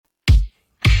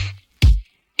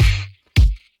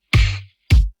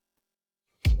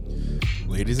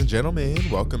Ladies and gentlemen,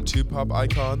 welcome to Pop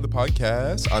Icon, the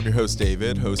podcast. I'm your host,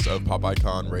 David, host of Pop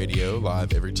Icon Radio,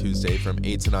 live every Tuesday from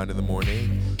 8 to 9 in the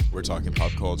morning. We're talking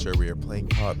pop culture. We are playing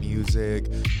pop music.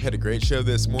 We had a great show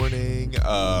this morning.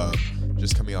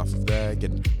 Just coming off of that,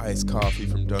 getting iced coffee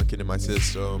from Dunkin' in my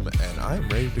system, and I'm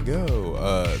ready to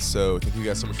go. So thank you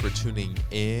guys so much for tuning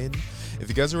in. If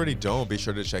you guys already don't, be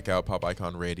sure to check out Pop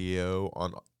Icon Radio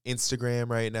on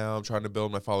Instagram right now. I'm trying to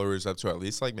build my followers up to at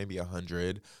least like maybe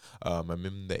 100. I'm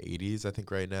in the 80s, I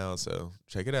think, right now. So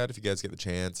check it out if you guys get the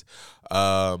chance.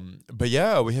 But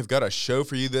yeah, we have got a show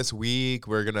for you this week.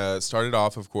 We're going to start it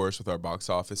off, of course, with our box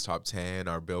office top 10,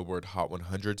 our Billboard Hot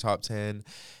 100 top 10.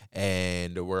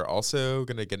 And we're also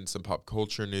going to get into some pop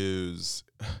culture news.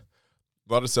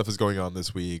 A lot of stuff is going on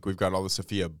this week. We've got all the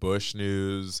Sophia Bush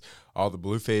news, all the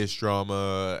Blueface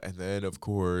drama, and then, of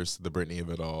course, the Britney of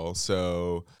it all.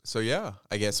 So yeah,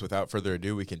 I guess without further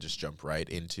ado, we can just jump right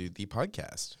into the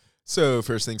podcast. So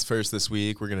first things first, this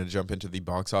week, we're going to jump into the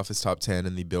box office top 10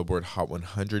 and the Billboard Hot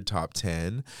 100 top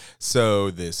 10.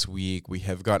 So this week, we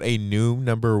have got a new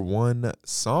number one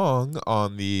song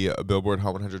on the Billboard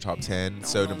Hot 100 top 10.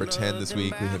 So number 10 this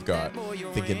week, we have got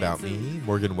Thinking About Me,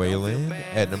 Morgan Wallen.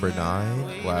 At number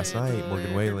 9, Last Night,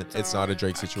 Morgan Wallen. It's not a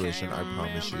Drake situation, I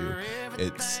promise you.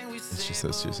 It's just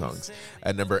those two songs.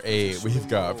 At number 8, we've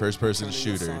got First Person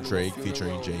Shooter, Drake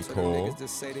featuring J. Cole.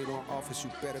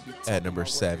 At number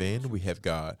 7, we have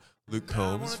got Luke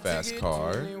Combs, Fast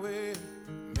Car.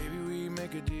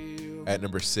 At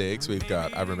number 6, we've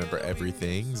got I Remember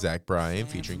Everything, Zach Bryan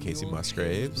featuring Casey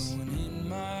Musgraves.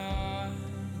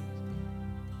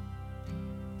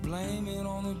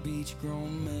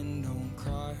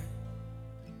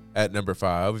 At number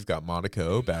 5, we've got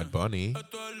Monaco, Bad Bunny.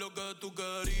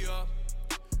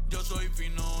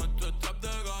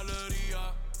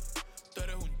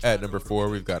 At number 4,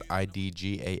 we've got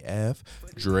IDGAF,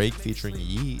 Drake featuring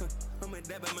Yeet.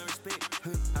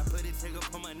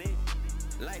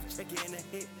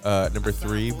 Number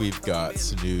 3, we've got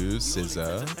Snooze,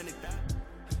 SZA.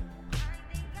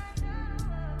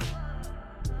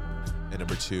 At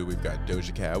number 2, we've got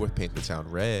Doja Cat with Paint the Town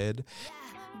Red.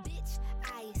 Bitch,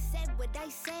 I said what I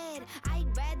said. I'd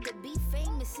rather be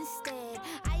famous instead.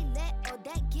 I let all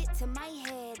that get to my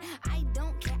head. I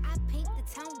don't care, I paint the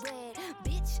town red.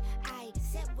 Bitch, I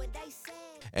said what I said.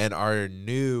 And our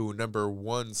new number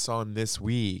one song this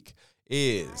week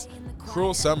is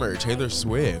Cruel Summer, Taylor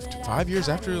Swift. 5 years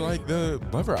after like the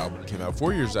Lover album came out,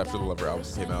 4 years after the Lover album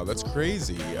came out. That's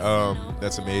crazy.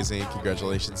 That's amazing.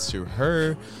 Congratulations to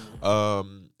her.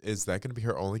 Is that going to be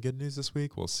her only good news this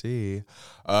week? We'll see.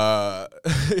 Yeah,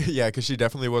 because she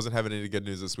definitely wasn't having any good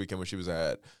news this weekend when she was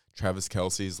at Travis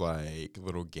Kelce's like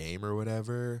little game or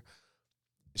whatever.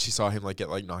 She saw him like get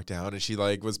like knocked down, and she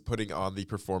like was putting on the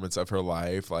performance of her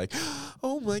life, like,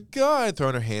 oh my God,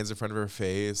 throwing her hands in front of her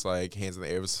face, like hands in the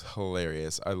air. It was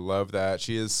hilarious. I love that.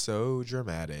 She is so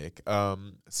dramatic.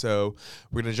 So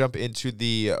we're gonna jump into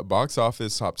the box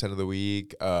office top 10 of the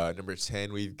week. Number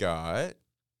 10, we've got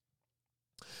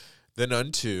The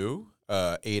Nun 2,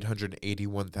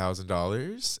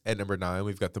 $881,000. At number 9,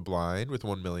 we've got The Blind with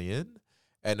 $1 million.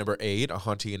 At number 8, A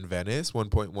Haunting in Venice,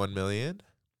 $1.1 million.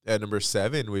 At number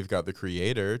 7, we've got The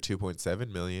Creator,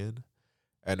 $2.7 million.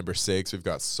 At number 6, we've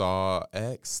got Saw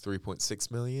X,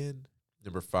 $3.6 million.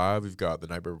 Number 5, we've got The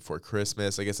Nightmare Before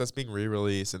Christmas. I guess that's being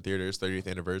re-released in theaters, 30th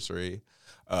anniversary,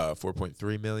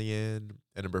 $4.3 million.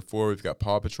 At number 4, we've got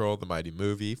Paw Patrol, The Mighty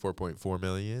Movie, $4.4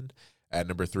 million. At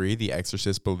number 3, The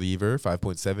Exorcist Believer,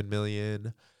 $5.7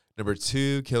 million. Number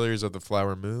 2, Killers of the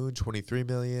Flower Moon, $23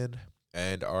 million.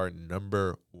 And our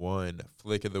number 1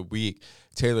 flick of the week,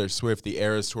 Taylor Swift, The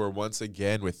Eras Tour, once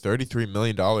again with $33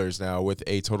 million now, with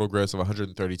a total gross of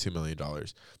 $132 million.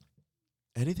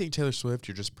 Anything Taylor Swift,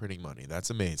 you're just printing money. That's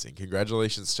amazing.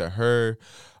 Congratulations to her.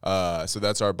 So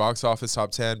that's our box office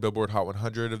top 10, Billboard Hot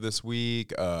 100 of this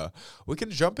week. We can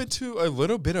jump into a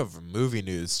little bit of movie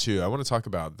news, too. I want to talk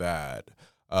about that.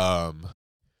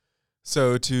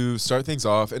 So to start things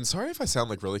off, and sorry if I sound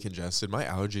like really congested, my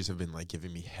allergies have been like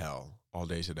giving me hell all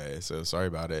day today, so sorry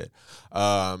about it.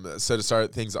 So to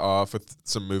start things off with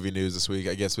some movie news this week,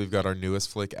 I guess we've got our newest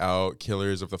flick out,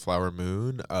 Killers of the Flower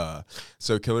Moon.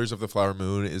 So Killers of the Flower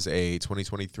Moon is a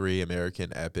 2023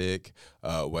 American epic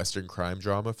Western crime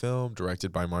drama film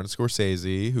directed by Martin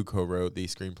Scorsese, who co-wrote the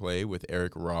screenplay with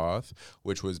Eric Roth,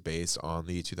 which was based on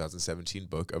the 2017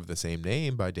 book of the same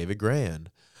name by David Carson.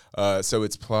 So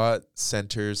its plot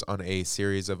centers on a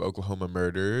series of Oklahoma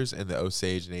murders in the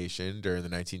Osage Nation during the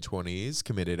 1920s,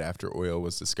 committed after oil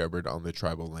was discovered on the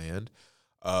tribal land.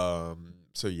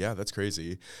 So yeah, that's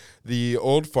crazy. The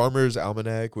Old Farmer's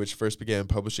Almanac, which first began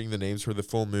publishing the names for the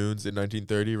full moons in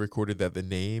 1930, recorded that the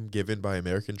name given by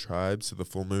American tribes to the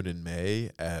full moon in May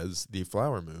as the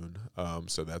flower moon.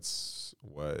 So that's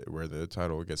where the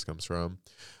title, I guess, comes from,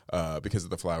 because of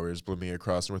the flowers blooming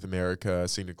across North America,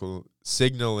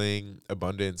 signaling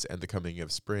abundance and the coming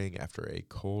of spring after a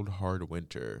cold, hard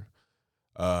winter.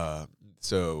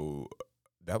 So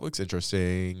that looks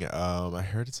interesting. I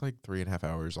heard it's like 3.5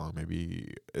 hours long.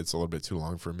 Maybe it's a little bit too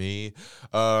long for me.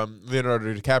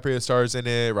 Leonardo DiCaprio stars in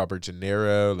it. Robert De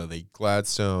Niro, Lily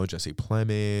Gladstone, Jesse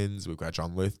Plemons. We've got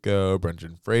John Lithgow,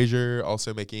 Brendan Fraser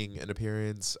also making an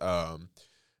appearance.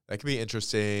 That could be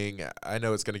interesting. I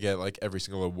know it's going to get like every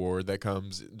single award that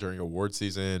comes during award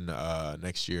season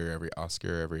next year, every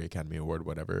Oscar, every Academy Award,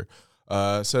 whatever.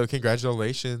 So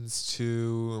congratulations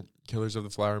to Killers of the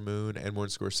Flower Moon and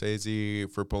Martin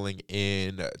Scorsese for pulling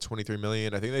in 23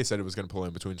 million. I think they said it was going to pull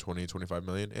in between 20 and 25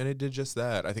 million, and it did just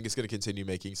that. I think it's going to continue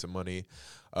making some money.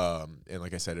 And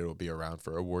like I said, it'll be around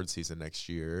for award season next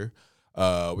year.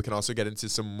 We can also get into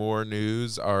some more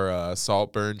news. Our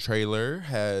Saltburn trailer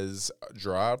has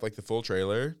dropped, like the full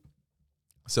trailer.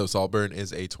 So Saltburn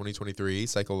is a 2023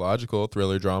 psychological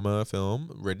thriller drama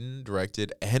film written,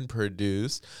 directed, and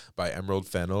produced by Emerald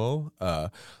Fennell.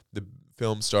 The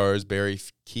film stars Barry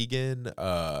Keoghan,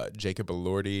 Jacob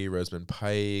Elordi, Rosamund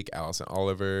Pike, Allison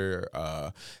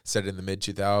Oliver. Set in the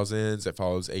mid-2000s, it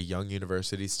follows a young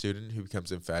university student who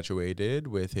becomes infatuated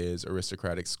with his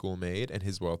aristocratic schoolmate and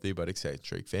his wealthy but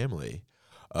eccentric family.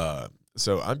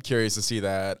 So I'm curious to see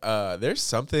that. There's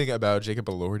something about Jacob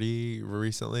Elordi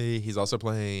recently. He's also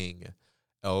playing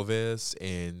Elvis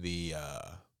in the,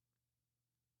 oh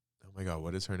my God,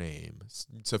 what is her name?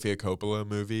 Sophia Coppola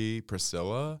movie,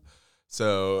 Priscilla.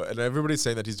 So, and everybody's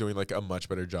saying that he's doing like a much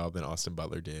better job than Austin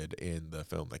Butler did in the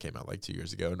film that came out like 2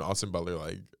 years ago. And Austin Butler,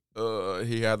 like,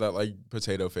 he had that like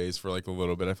potato face for like a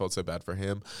little bit. I felt so bad for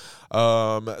him.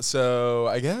 So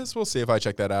I guess we'll see if I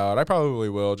check that out. I probably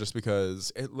will, just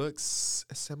because it looks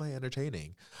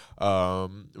semi-entertaining.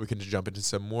 We can jump into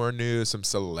some more news, some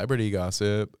celebrity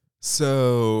gossip.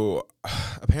 So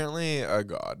apparently,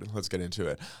 God, let's get into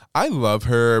it. I love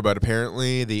her, but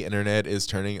apparently the internet is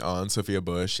turning on Sophia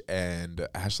Bush and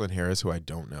Ashlyn Harris, who I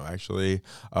don't know actually,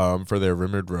 for their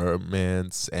rumored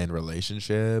romance and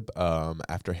relationship.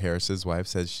 After Harris's wife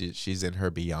says she's in her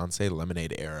Beyonce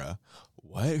Lemonade era.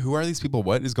 What? Who are these people?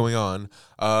 What is going on?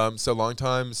 So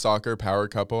longtime soccer power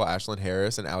couple Ashlyn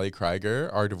Harris and Ali Krieger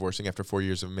are divorcing after 4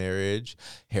 years of marriage.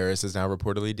 Harris is now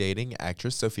reportedly dating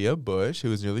actress Sophia Bush,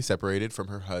 who is newly separated from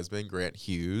her husband Grant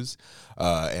Hughes.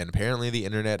 And apparently the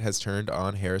internet has turned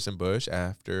on Harris and Bush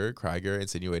after Krieger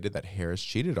insinuated that Harris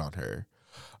cheated on her.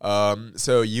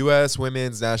 So U.S.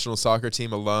 women's national soccer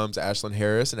team alums Ashlyn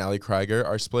Harris and Ali Krieger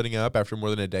are splitting up after more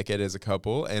than a decade as a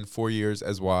couple and 4 years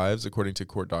as wives, according to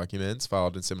court documents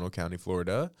filed in Seminole County,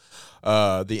 Florida.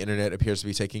 The internet appears to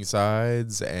be taking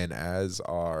sides, and as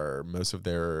are most of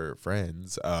their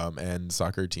friends and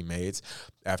soccer teammates,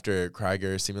 after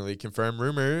Krieger seemingly confirmed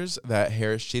rumors that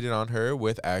Harris cheated on her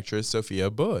with actress Sophia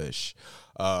Bush.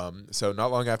 So not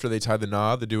long after they tied the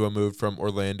knot, the duo moved from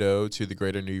Orlando to the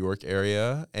greater New York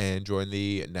area and joined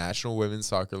the National Women's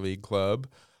Soccer League Club,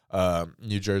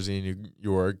 New Jersey, New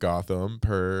York, Gotham,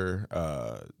 per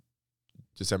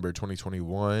December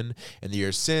 2021. In the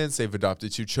years since, they've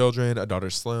adopted 2 children, a daughter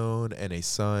Sloan and a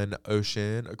son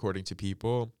Ocean, according to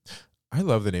People. I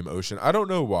love the name Ocean. I don't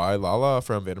know why. Lala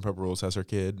from Vanderpump Rules has her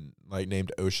kid like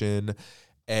named Ocean.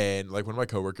 And like one of my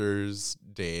coworkers,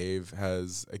 Dave,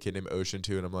 has a kid named Ocean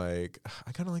too, and I'm like,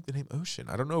 I kind of like the name Ocean.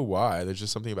 I don't know why. There's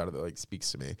just something about it that like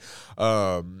speaks to me.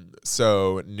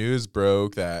 So news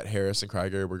broke that Harris and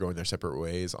Krieger were going their separate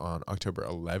ways on October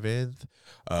 11th.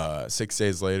 6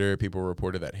 days later, people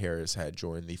reported that Harris had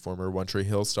joined the former One Tree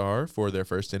Hill star for their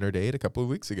first dinner date a couple of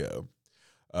weeks ago.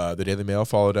 The Daily Mail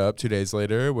followed up 2 days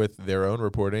later with their own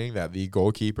reporting that the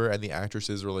goalkeeper and the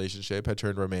actress's relationship had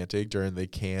turned romantic during the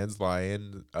Cannes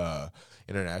Lion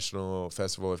International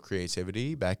Festival of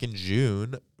Creativity back in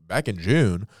June,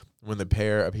 when the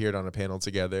pair appeared on a panel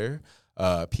together.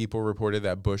 People reported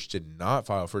that Bush did not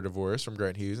file for divorce from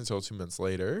Grant Hughes until 2 months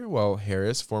later, while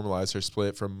Harris formalized her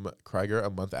split from Krieger a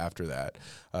month after that,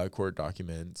 court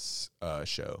documents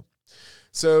show.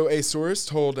 So a source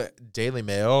told Daily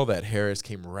Mail that Harris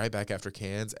came right back after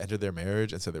Cannes, ended their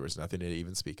marriage, and said there was nothing to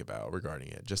even speak about regarding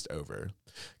it, just over.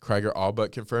 Krieger all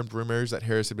but confirmed rumors that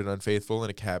Harris had been unfaithful in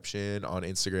a caption on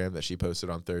Instagram that she posted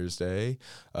on Thursday,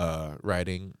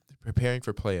 writing, "Preparing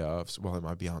for playoffs while in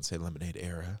my Beyonce Lemonade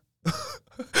era."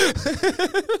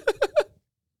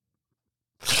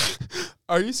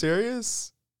 Are you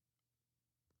serious?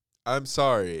 I'm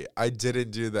sorry. I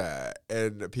didn't do that.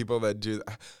 And people that do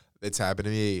it's happened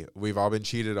to me. We've all been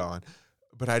cheated on.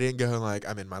 But I didn't go like,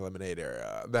 I'm in my lemonade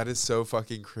era. That is so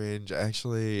fucking cringe.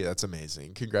 Actually, that's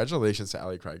amazing. Congratulations to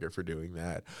Ali Krieger for doing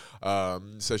that.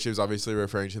 So she was obviously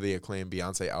referring to the acclaimed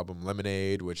Beyonce album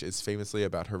Lemonade, which is famously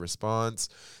about her response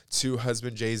to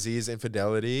husband Jay-Z's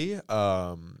infidelity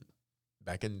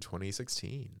back in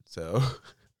 2016. So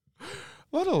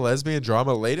a lot of lesbian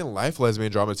drama, late in life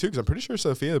lesbian drama too, because I'm pretty sure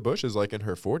Sophia Bush is like in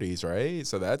her 40s, right?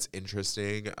 So that's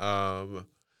interesting.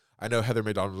 I know Heather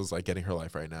McDonald is like getting her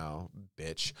life right now,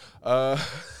 bitch. So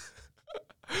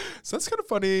that's kind of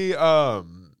funny.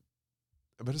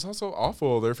 But it's also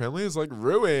awful. Their family is like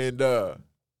ruined.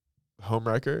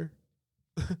 Homewrecker.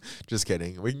 Just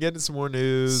kidding. We can get into some more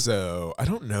news. So I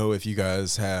don't know if you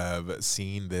guys have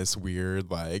seen this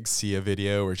weird like Sia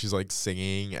video where she's like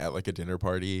singing at like a dinner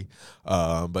party.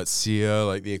 But Sia,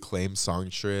 like the acclaimed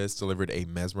songstress, delivered a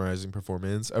mesmerizing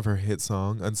performance of her hit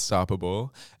song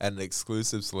Unstoppable at an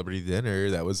exclusive celebrity dinner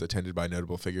that was attended by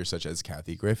notable figures such as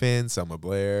Kathy Griffin, Selma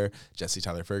Blair, Jesse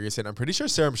Tyler Ferguson. I'm pretty sure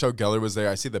Sarah Michelle Gellar was there.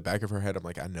 I see the back of her head. I'm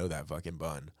like, I know that fucking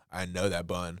bun. I know that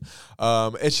bun.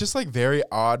 It's just like very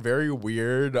odd, very weird.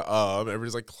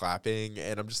 Everybody's like clapping,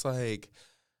 and I'm just like,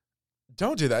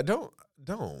 don't do that.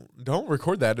 Don't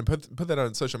record that and put that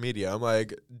on social media. I'm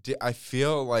like, I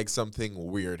feel like something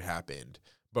weird happened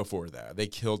before that. They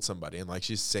killed somebody, and like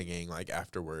she's singing like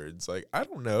afterwards. Like, I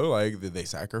don't know. Like, did they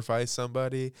sacrifice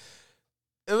somebody?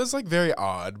 It was like very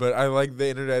odd, but I like the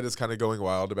internet is kind of going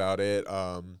wild about it.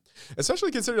 Especially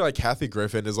considering like Kathy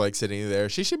Griffin is like sitting there.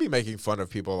 She should be making fun of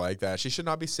people like that. She should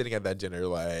not be sitting at that dinner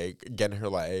like getting her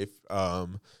life.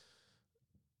 But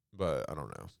I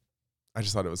don't know. I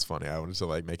just thought it was funny. I wanted to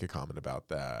like make a comment about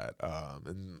that.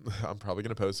 And I'm probably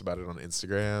gonna post about it on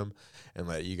Instagram and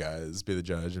let you guys be the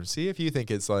judge and see if you think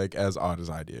it's like as odd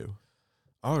as I do.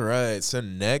 All right, so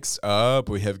next up,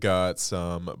 we have got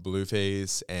some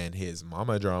Blueface and his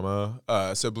mama drama.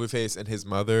 So Blueface and his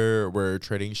mother were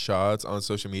trading shots on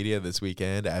social media this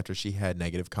weekend after she had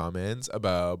negative comments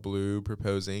about Blue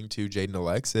proposing to Jaden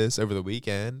Alexis over the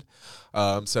weekend.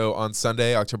 So on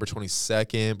Sunday, October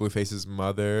 22nd, Blueface's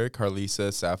mother, Carlisa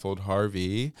Saffold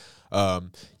Harvey,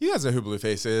 you guys know who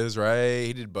Blueface is, right?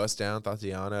 He did Bust Down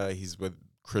Tatiana. He's with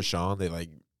Krishan.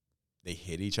 They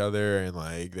hit each other and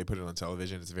like they put it on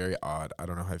television. It's very odd. I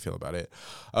don't know how I feel about it.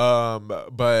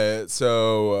 But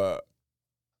so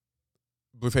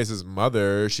Blueface's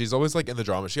mother, she's always like in the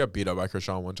drama. She got beat up by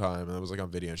Krishan one time and it was like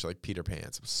on video and she like peed her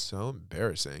pants. It was so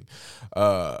embarrassing.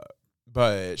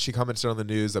 But she commented on the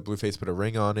news that Blueface put a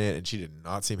ring on it and she did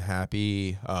not seem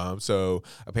happy. So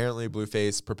apparently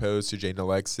Blueface proposed to Jaden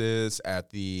Alexis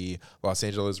at the Los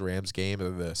Angeles Rams game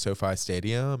at the SoFi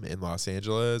Stadium in Los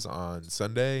Angeles on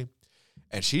Sunday.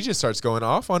 And she just starts going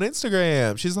off on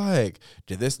Instagram. She's like,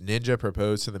 did this ninja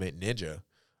propose to the ninja?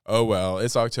 Oh, well,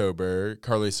 it's October.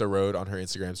 Carlisa wrote on her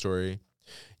Instagram story,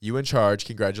 you in charge.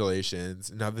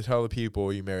 Congratulations. Now to tell the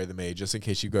people you marry the maid just in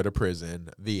case you go to prison.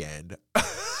 The end.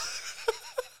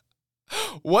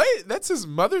 What? That's his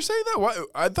mother saying that? What?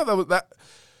 I thought that was that.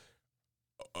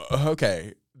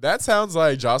 Okay. That sounds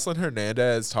like Jocelyn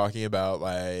Hernandez talking about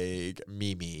like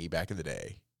Mimi back in the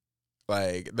day.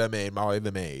 Like the maid, Molly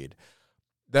the maid.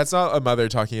 That's not a mother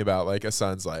talking about like a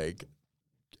son's like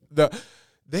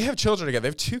they have children together. They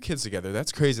have 2 kids together.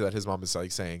 That's crazy that his mom is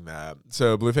like saying that.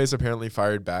 So Blueface apparently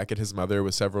fired back at his mother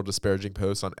with several disparaging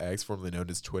posts on X, formerly known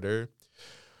as Twitter.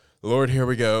 Lord, here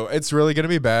we go. It's really going to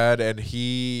be bad. And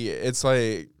it's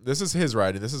like, this is his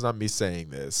writing. This is not me saying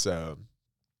this. So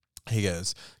he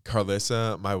goes,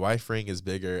 Carlisa, my wife ring is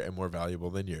bigger and more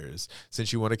valuable than yours.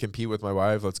 Since you want to compete with my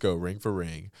wife, let's go ring for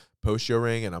ring. Post your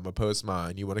ring and I'm going to post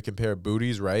mine. You want to compare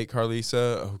booties, right,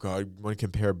 Carlisa? Oh, God, you want to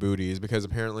compare booties because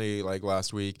apparently, like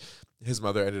last week, his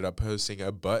mother ended up posting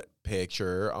a butt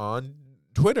picture on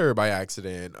Twitter by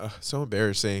accident. So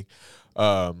embarrassing.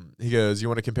 He goes, you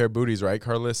want to compare booties, right,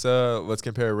 Carlisa? Let's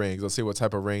compare rings. Let's see what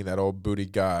type of ring that old booty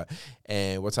got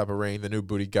and what type of ring the new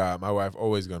booty got. My wife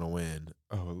always going to win.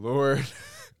 Oh, Lord.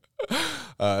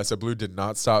 So Blue did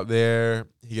not stop there.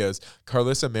 He goes,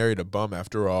 Carlisa married a bum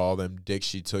after all them dicks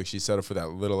she took. She settled for that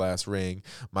little ass ring.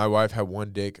 My wife had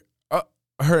one dick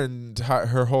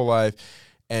her whole life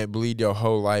and bleed your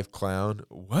whole life, clown.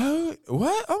 What?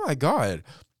 Oh, my God.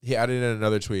 He added in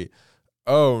another tweet.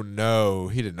 Oh, no,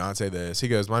 he did not say this. He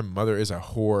goes, my mother is a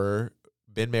whore,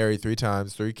 been married 3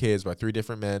 times, 3 kids by 3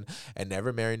 different men, and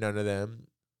never married none of them.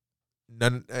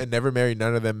 Never married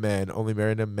none of them men, only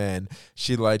married them men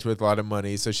she liked with a lot of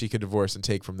money so she could divorce and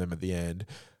take from them at the end.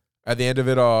 At the end of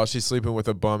it all, she's sleeping with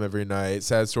a bum every night.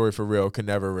 Sad story for real, could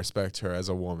never respect her as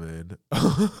a woman.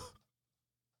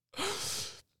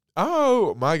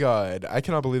 Oh my God. I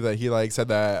cannot believe that he like said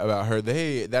that about her.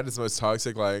 That is the most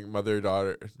toxic like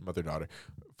mother-son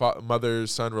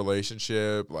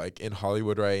relationship like in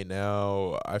Hollywood right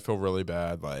now. I feel really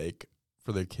bad like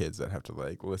for the kids that have to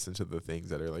like listen to the things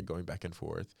that are like going back and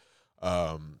forth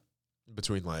um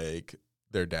between like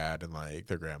their dad and like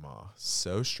their grandma.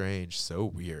 So strange, so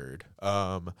weird.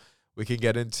 We can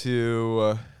get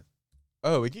into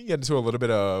we can get into a little bit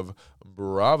of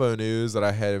Bravo news that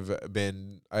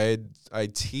I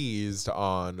teased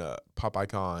on Pop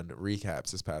Icon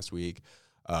recaps this past week.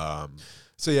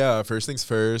 So yeah, first things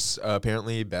first,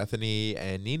 apparently Bethany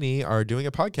and Nene are doing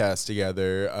a podcast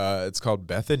together. It's called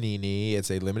Bethanini.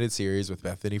 It's a limited series with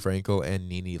Bethany Frankel and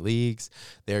Nene Leakes.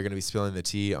 They're going to be spilling the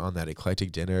tea on that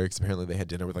eclectic dinner, because apparently they had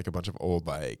dinner with like a bunch of old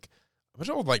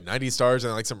 90s stars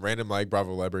and like some random like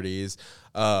Bravo celebrities.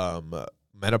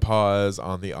 Menopause,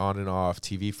 on the on and off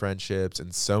TV friendships,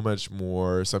 and so much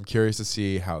more. So I'm curious to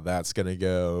see how that's going to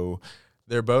go.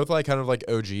 They're both like kind of like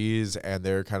OGs, and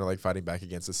they're kind of like fighting back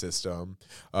against the system.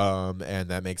 And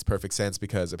that makes perfect sense,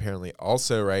 because apparently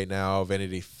also right now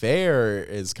Vanity Fair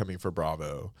is coming for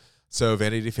Bravo. So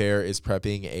Vanity Fair is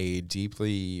prepping a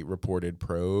deeply reported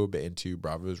probe into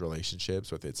Bravo's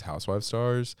relationships with its housewife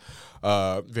stars.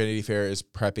 Vanity Fair is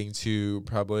prepping to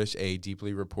publish a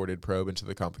deeply reported probe into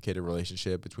the complicated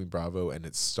relationship between Bravo and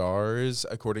its stars,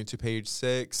 according to Page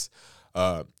Six.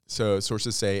 So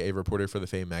sources say a reporter for the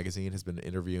Fame magazine has been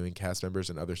interviewing cast members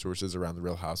and other sources around the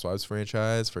Real Housewives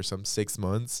franchise for some 6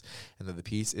 months, and that the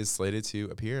piece is slated to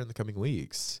appear in the coming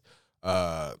weeks.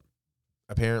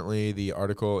 Apparently, the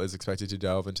article is expected to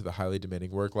delve into the highly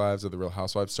demanding work lives of the Real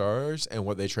Housewives stars and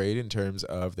what they trade in terms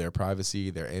of their privacy,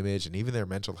 their image, and even their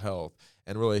mental health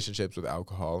and relationships with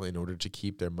alcohol in order to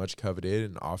keep their much coveted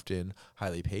and often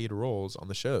highly paid roles on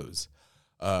the shows.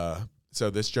 So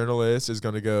this journalist is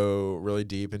going to go really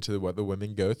deep into what the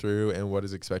women go through and what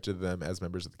is expected of them as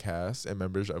members of the cast and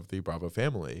members of the Bravo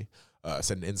family.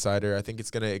 Said an insider, I think it's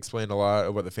going to explain a lot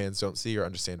of what the fans don't see or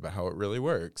understand about how it really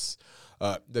works.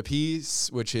 The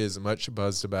piece, which is much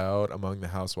buzzed about among the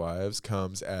housewives,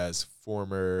 comes as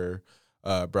former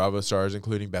Bravo stars,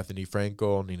 including Bethany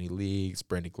Frankel, Nene Leakes,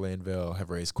 Brandi Glanville, have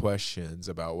raised questions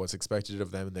about what's expected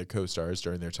of them and their co-stars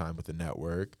during their time with the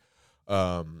network.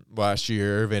 Last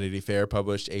year, Vanity Fair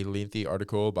published a lengthy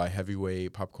article by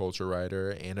heavyweight pop culture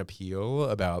writer Anna Peel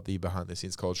about the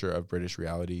behind-the-scenes culture of British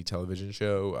reality television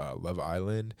show Love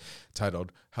Island,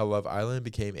 titled "How Love Island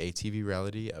Became a TV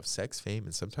Reality of Sex, Fame,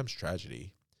 and Sometimes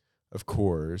Tragedy." Of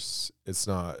course, it's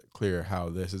not clear how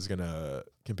this is going to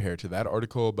compare to that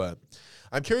article, but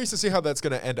I'm curious to see how that's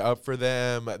going to end up for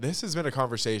them. This has been a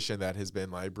conversation that has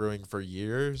been like brewing for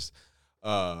years.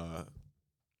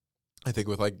 I think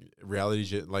with like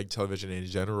reality, like television in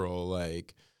general,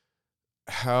 like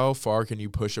how far can you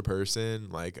push a person,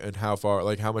 like, and how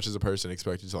much is a person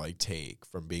expected to like take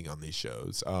from being on these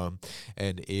shows?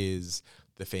 And is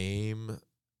the fame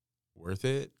worth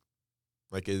it?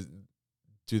 Like,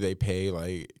 do they pay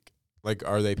like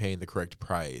are they paying the correct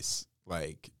price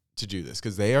like to do this?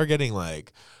 Because they are getting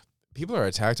like, people are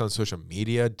attacked on social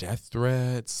media, death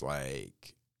threats,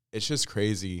 like it's just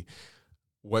crazy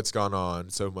what's gone on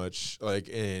so much like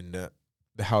in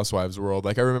the housewives world.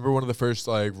 Like I remember one of the first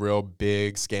like real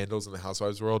big scandals in the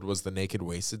housewives world was the Naked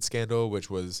Wasted scandal, which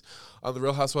was on the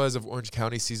Real Housewives of Orange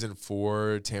County season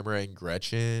 4. Tamara and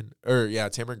Gretchen were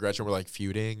like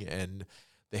feuding, and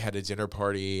they had a dinner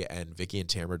party, and Vicky and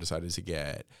Tamara decided to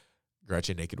get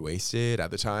Gretchen naked wasted. At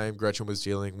the time, Gretchen was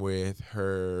dealing with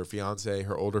her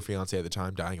older fiance at the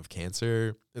time, dying of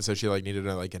cancer. And so she like needed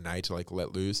a night to like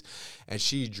let loose. And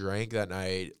she drank that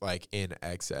night like in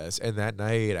excess. And that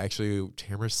night, actually,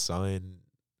 Tamara's son,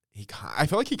 I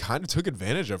feel like he kind of took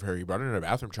advantage of her. He brought her in a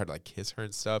bathroom, tried to like kiss her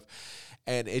and stuff.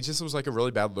 And it just was like a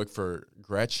really bad look for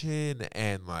Gretchen,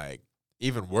 and like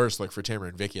even worse, like for Tamara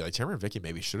and Vicky. Like Tamara and Vicky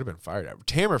maybe should have been fired.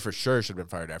 Tamara for sure should have been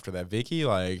fired after that. Vicky,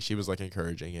 like she was like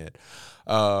encouraging it.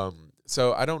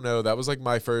 So I don't know. That was like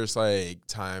my first like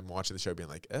time watching the show, being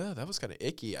like, oh, that was kind of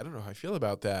icky. I don't know how I feel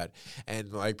about that.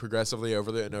 And like progressively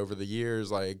over the years,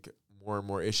 like more and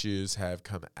more issues have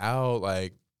come out.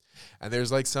 Like, and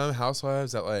there's like some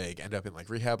housewives that like end up in like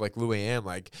rehab, like Luann.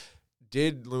 Like,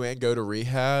 did Luann go to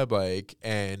rehab? Like,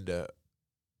 and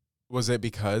was it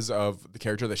because of the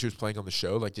character that she was playing on the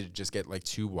show? Like, did it just get like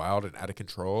too wild and out of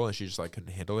control, and she just like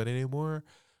couldn't handle it anymore?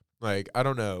 Like, I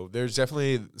don't know. There's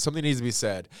definitely something needs to be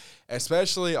said,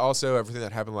 especially also everything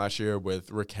that happened last year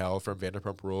with Raquel from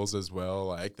Vanderpump Rules as well.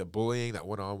 Like the bullying that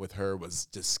went on with her was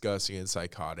disgusting and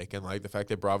psychotic, and like the fact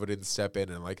that Bravo didn't step in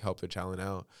and like help the talent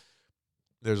out.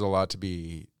 There's a lot to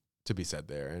be to be said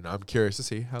there, and I'm curious to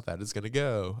see how that is going to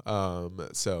go.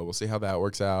 So we'll see how that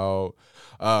works out.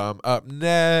 Up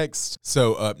next,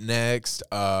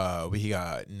 we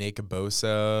got Nick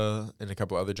Bosa and a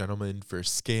couple other gentlemen for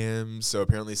Skims. So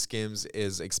apparently Skims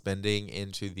is expanding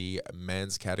into the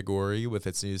men's category with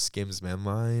its new Skims men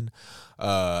line.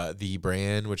 The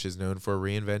brand, which is known for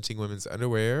reinventing women's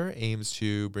underwear, aims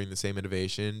to bring the same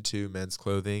innovation to men's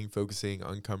clothing, focusing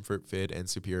on comfort, fit, and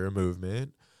superior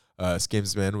movement.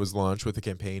 Skims Men was launched with a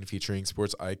campaign featuring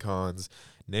sports icons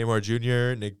Neymar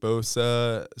Jr., Nick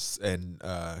Bosa, and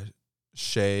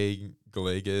Shea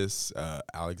Gilgeous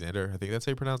Alexander. I think that's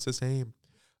how you pronounce his name.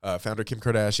 Founder Kim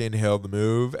Kardashian hailed the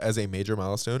move as a major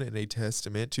milestone and a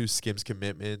testament to Skims'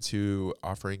 commitment to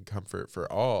offering comfort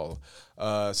for all.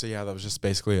 So yeah, that was just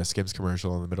basically a Skims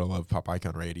commercial in the middle of Pop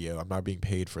Icon Radio. I'm not being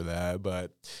paid for that,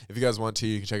 but if you guys want to,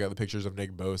 you can check out the pictures of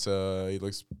Nick Bosa. He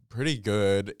looks pretty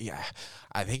good. Yeah,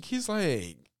 I think he's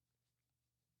like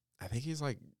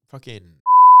fucking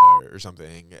or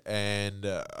something, and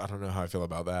I don't know how I feel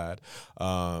about that.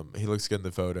 He looks good in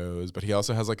the photos, but he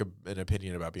also has like an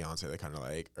opinion about Beyonce that kind of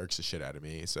like irks the shit out of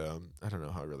me, so I don't know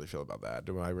how I really feel about that.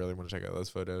 Do I really want to check out those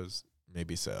photos?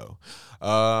 Maybe so.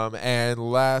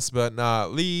 And last but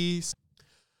not least,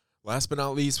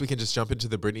 we can just jump into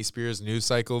the Britney Spears news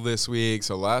cycle this week.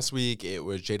 So last week, it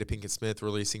was Jada Pinkett Smith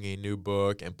releasing a new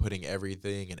book and putting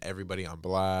everything and everybody on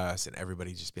blast, and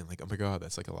everybody just being like, oh my God,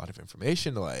 that's like a lot of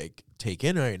information to like take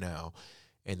in right now.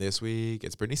 And this week,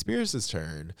 it's Britney Spears'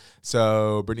 turn.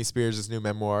 So Britney Spears' new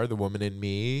memoir, The Woman in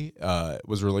Me,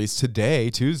 was released today,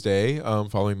 Tuesday,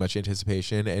 following much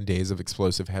anticipation and days of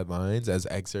explosive headlines as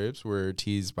excerpts were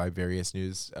teased by various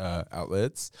news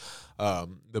outlets.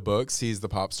 The book sees the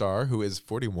pop star, who is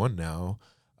 41 now,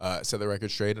 set the record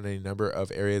straight on a number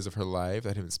of areas of her life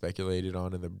that have been speculated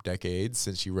on in the decades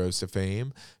since she rose to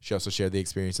fame. She also shared the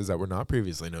experiences that were not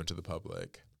previously known to the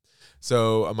public.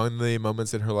 So among the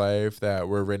moments in her life that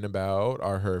were written about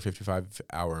are her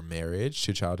 55-hour marriage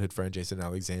to childhood friend Jason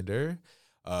Alexander,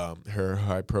 her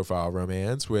high-profile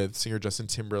romance with singer Justin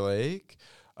Timberlake,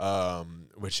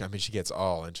 which, I mean, she gets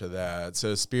all into that.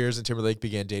 So Spears and Timberlake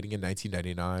began dating in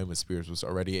 1999 when Spears was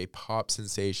already a pop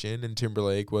sensation, and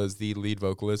Timberlake was the lead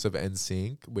vocalist of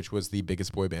NSYNC, which was the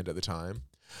biggest boy band at the time.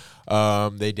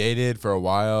 They dated for a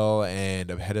while and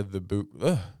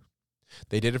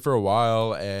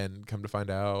come to find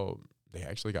out they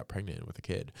actually got pregnant with a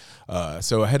kid.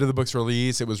 So ahead of the book's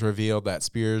release, it was revealed that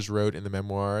Spears wrote in the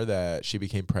memoir that she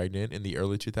became pregnant in the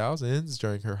early 2000s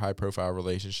during her high-profile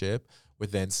relationship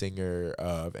with then singer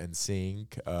of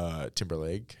NSYNC,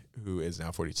 Timberlake, who is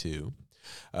now 42.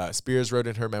 Spears wrote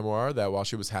in her memoir that while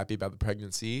she was happy about the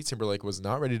pregnancy, Timberlake was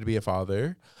not ready to be a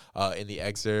father. In the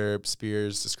excerpt,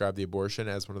 Spears described the abortion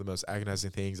as one of the most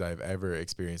agonizing things I have ever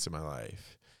experienced in my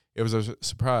life. It was a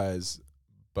surprise,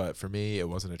 but for me, it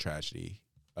wasn't a tragedy.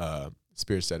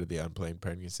 Spears said of the unplanned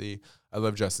pregnancy, I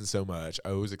love Justin so much. I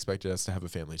always expected us to have a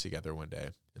family together one day,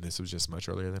 and this was just much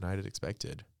earlier than I had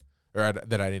expected, or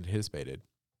that I anticipated.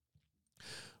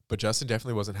 But Justin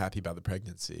definitely wasn't happy about the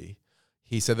pregnancy.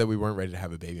 He said that we weren't ready to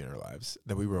have a baby in our lives,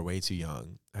 that we were way too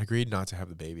young. I agreed not to have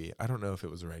the baby. I don't know if it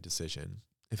was the right decision.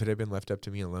 If it had been left up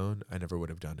to me alone, I never would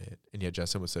have done it. And yet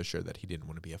Justin was so sure that he didn't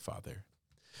want to be a father.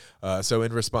 So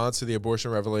in response to the abortion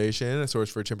revelation, a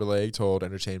source for Timberlake told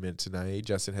Entertainment Tonight,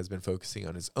 Justin has been focusing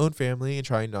on his own family and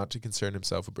trying not to concern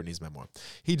himself with Britney's memoir.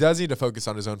 He does need to focus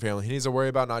on his own family. He needs to worry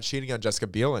about not cheating on Jessica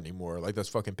Biel anymore. Like those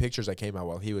fucking pictures that came out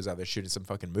while he was out there shooting some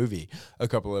fucking movie a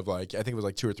couple of I think it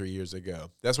was 2 or 3 years ago.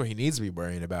 That's what he needs to be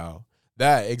worrying about.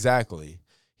 That, exactly.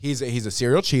 He's a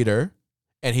serial cheater,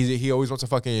 and he always wants to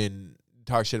fucking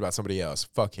talk shit about somebody else.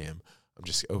 Fuck him.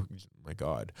 Oh my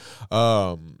God.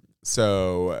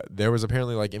 So there was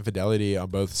apparently infidelity on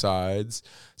both sides.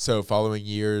 So following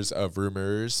years of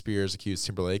rumors, Spears accused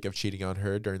Timberlake of cheating on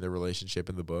her during their relationship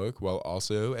in the book, while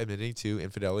also admitting to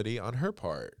infidelity on her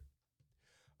part.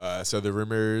 So the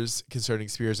rumors concerning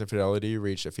Spears' infidelity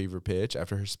reached a fever pitch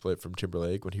after her split from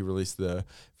Timberlake when he released the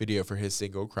video for his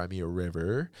single Cry Me a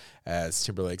River, as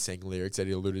Timberlake sang lyrics that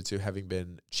he alluded to having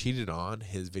been cheated on.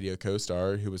 His video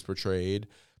co-star, who was portrayed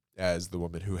as the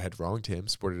woman who had wronged him,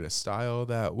 sported a style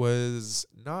that was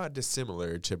not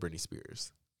dissimilar to Britney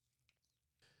Spears.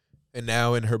 And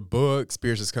now in her book,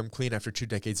 Spears has come clean after 2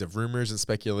 decades of rumors and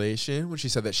speculation when she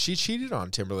said that she cheated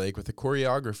on Timberlake with the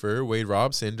choreographer Wade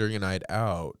Robson during a night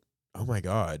out. Oh my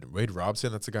God, Wade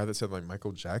Robson, that's the guy that said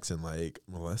Michael Jackson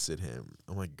molested him.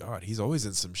 Oh my God, he's always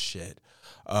in some shit.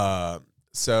 However,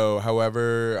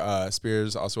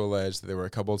 Spears also alleged that there were a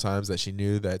couple of times that she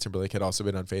knew that Timberlake had also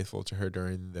been unfaithful to her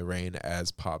during the reign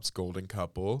as pop's golden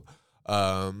couple.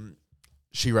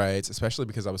 She writes, especially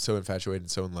because I was so infatuated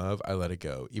and so in love, I let it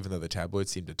go, even though the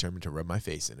tabloids seemed determined to rub my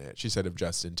face in it. She said of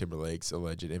Justin Timberlake's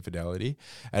alleged infidelity,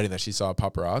 adding that she saw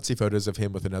paparazzi photos of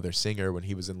him with another singer when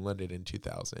he was in London in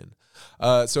 2000.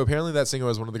 So apparently that singer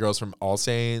was one of the girls from All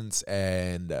Saints,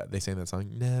 and they sang that song,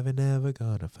 Never, Never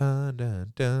Gonna Find,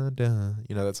 dun, dun, dun.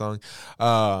 You know that song?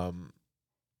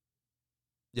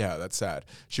 Yeah, that's sad.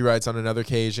 She writes, on another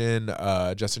occasion,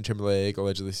 Justin Timberlake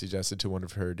allegedly suggested to one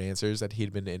of her dancers that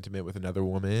he'd been intimate with another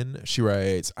woman. She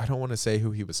writes, I don't want to say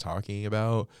who he was talking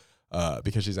about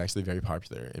because she's actually very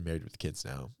popular and married with kids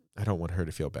now. I don't want her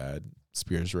to feel bad,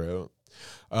 Spears wrote.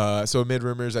 So amid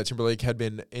rumors that Timberlake had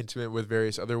been intimate with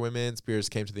various other women, Spears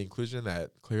came to the conclusion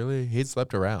that clearly he'd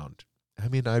slept around. I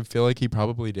mean, I feel like he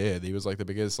probably did. He was like the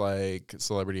biggest like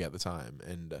celebrity at the time,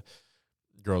 and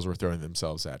girls were throwing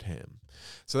themselves at him.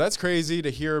 So that's crazy to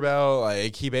hear about.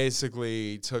 Like, he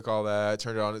basically took all that,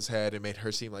 turned it on its head, and made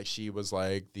her seem like she was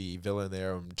like the villain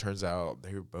there. And turns out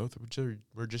they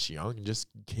were just young and just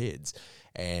kids.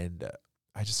 And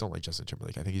I just don't like Justin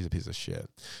Timberlake. I think he's a piece of shit.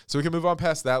 So we can move on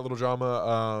past that little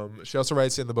drama. She also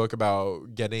writes in the book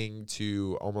about getting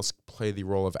to almost play the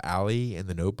role of Allie in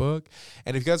The Notebook.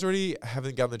 And if you guys already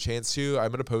haven't gotten the chance to, I'm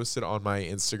going to post it on my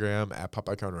Instagram at Pop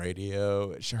Icon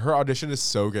Radio. Her audition is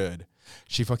so good.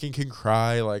 She fucking can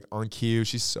cry like on cue.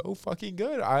 She's so fucking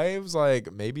good. I was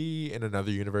like, maybe in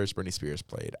another universe, Britney Spears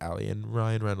played Allie and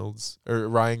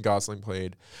Ryan Gosling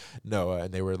played Noah,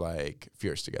 and they were like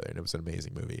fierce together, and it was an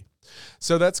amazing movie.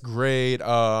 So that's great.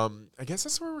 I guess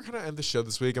that's where we're gonna end the show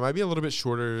this week. It might be a little bit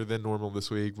shorter than normal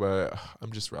this week, but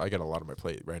I got a lot on my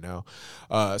plate right now.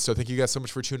 So thank you guys so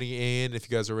much for tuning in. If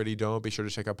you guys already don't, be sure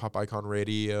to check out Pop Icon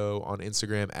Radio on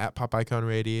Instagram at Pop Icon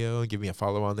Radio and give me a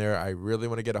follow on there. I really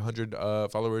want to get 100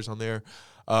 followers on there.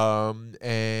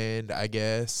 And I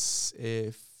guess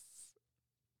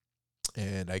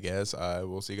I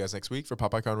will see you guys next week for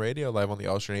Pop Icon Radio, live on the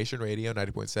Ultra Nation Radio,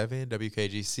 90.7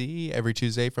 WKGC, every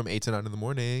Tuesday from 8 to 9 in the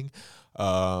morning.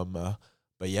 But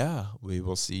yeah, we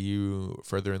will see you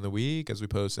further in the week as we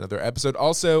post another episode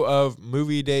also of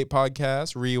Movie Date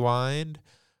Podcast, Rewind.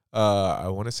 I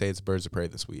want to say it's Birds of Prey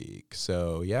this week.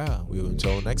 So yeah,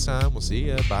 until next time, we'll see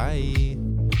ya. Bye.